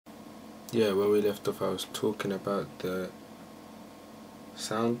Yeah, when we left off, I was talking about the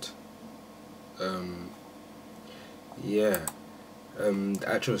sound. Um, yeah, the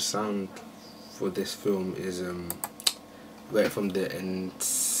actual sound for this film is right from the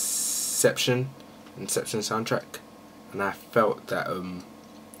Inception soundtrack, and I felt that it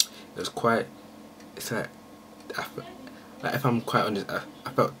was quite. It's like, like if I'm quite honest, I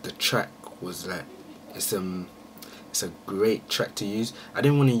felt the track was like it's it's a great track to use. I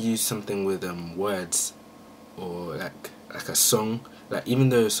didn't want to use something with words or like a song. Like even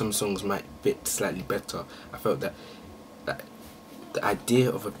though some songs might fit slightly better, I felt that the idea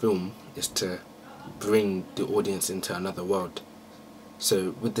of a film is to bring the audience into another world.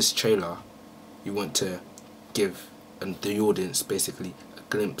 So with this trailer, you want to give the audience basically a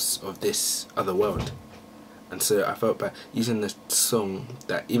glimpse of this other world. And so I felt by using the song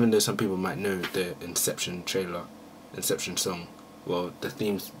that, even though some people might know the Inception song, well, the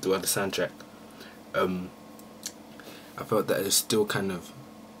themes, well, the soundtrack, I felt that it's still kind of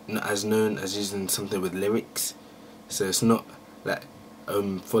not as known as using something with lyrics. So it's not like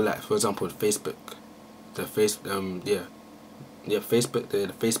for example Facebook, Facebook,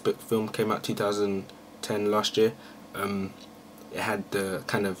 the Facebook film came out 2010 last year. It had the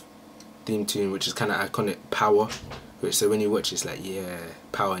kind of theme tune which is kind of iconic, Power, which, so when you watch it's like, yeah,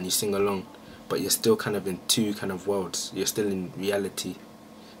 Power, and you sing along, but you're still kind of in two kind of worlds. You're still in reality.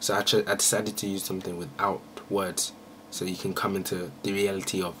 So I decided to use something without words, so you can come into the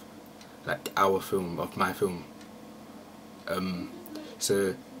reality of like our film, of my film.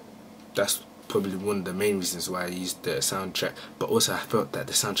 So that's probably one of the main reasons why I used the soundtrack. But also I felt that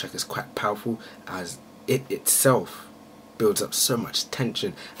the soundtrack is quite powerful, as it itself builds up so much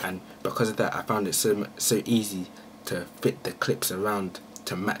tension, and because of that I found it so easy to fit the clips around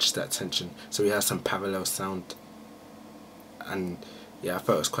to match that tension. So we have some parallel sound, and yeah, I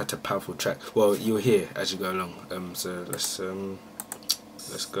felt it was quite a powerful track. Well, you'll hear as you go along. So let's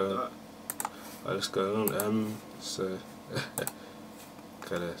go. Let's go on. So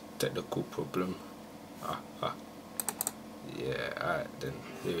got a technical problem. Yeah. Alright then.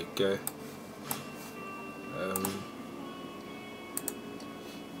 Here we go.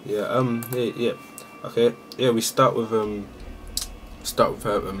 Yeah. Okay. Yeah, we start with her,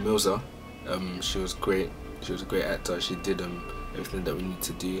 Milza. She was great. She was a great actor. She did everything that we need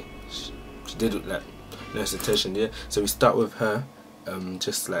to do. She did like no hesitation. Yeah. So we start with her.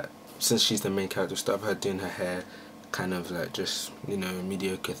 Just like, since she's the main character, we start with her doing her hair, kind of like just, you know,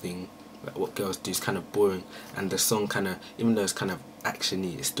 mediocre thing, like what girls do. Is kind of boring, and the song kind of, even though it's kind of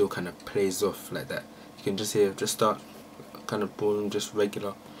actiony, it still kind of plays off like that. You can just hear, just start kind of boring, just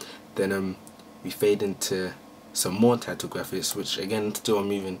regular. Then we fade into some more title graphics, which again still are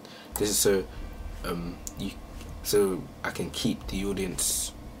moving. This is so I can keep the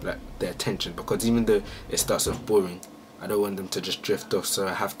audience, like, their attention, because even though it starts off boring, I don't want them to just drift off. So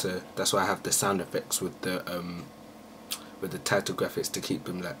that's why I have the sound effects with the title graphics to keep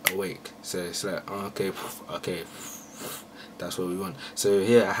them like awake. So it's like, oh, okay, that's what we want. So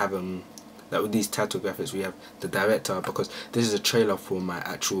here I have like with these title graphics, we have the director, because this is a trailer for my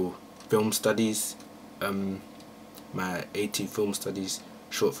actual film studies, my AT film studies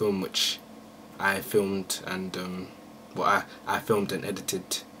short film, which I filmed and I filmed and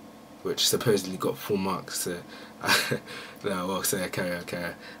edited, which supposedly got full marks. So no, well, so carry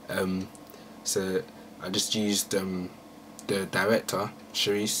on. So I just used the director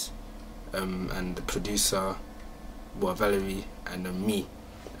Charisse, and the producer, well, Valerie, and me,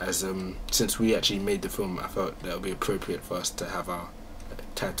 as since we actually made the film, I felt that it would be appropriate for us to have our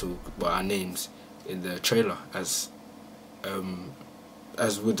title, well, our names in the trailer, as you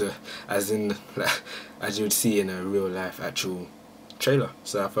would see in a real life actual trailer.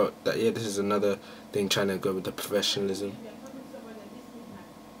 So I felt that, yeah, this is another thing, trying to go with the professionalism.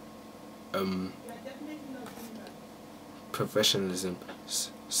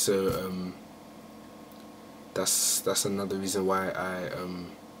 So that's another reason why I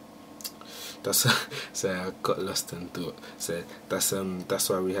so I got lost in thought. So that's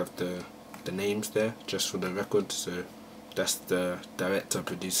why we have the names there, just for the record. So that's the director,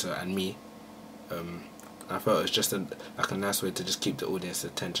 producer, and me. I felt it was just like a nice way to just keep the audience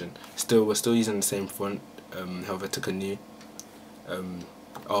attention. We're still using the same font, Helvetica Neue.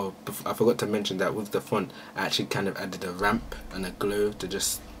 I forgot to mention that with the font, I actually kind of added a ramp and a glow to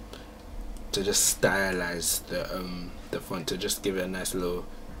just stylize the font, to just give it a nice little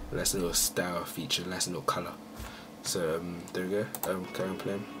style feature, nice little color. So there we go. Carry on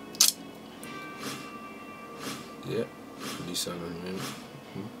playing. Yeah, producer on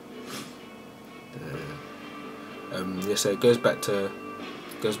yeah, so it goes back to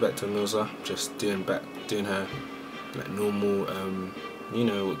goes back to Milza, just doing her like normal, you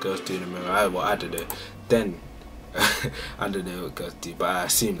know what girls do in the mirror. I don't know. Then I don't know what girls do, but I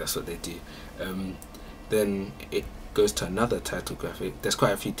assume that's what they do. Then it goes to another title graphic. There's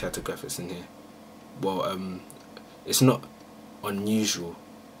quite a few title graphics in here. Well, it's not unusual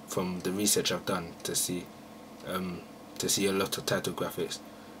from the research I've done to see a lot of title graphics.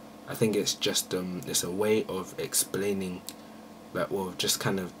 I think it's just it's a way of explaining, like, well, just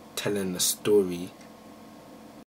kind of telling the story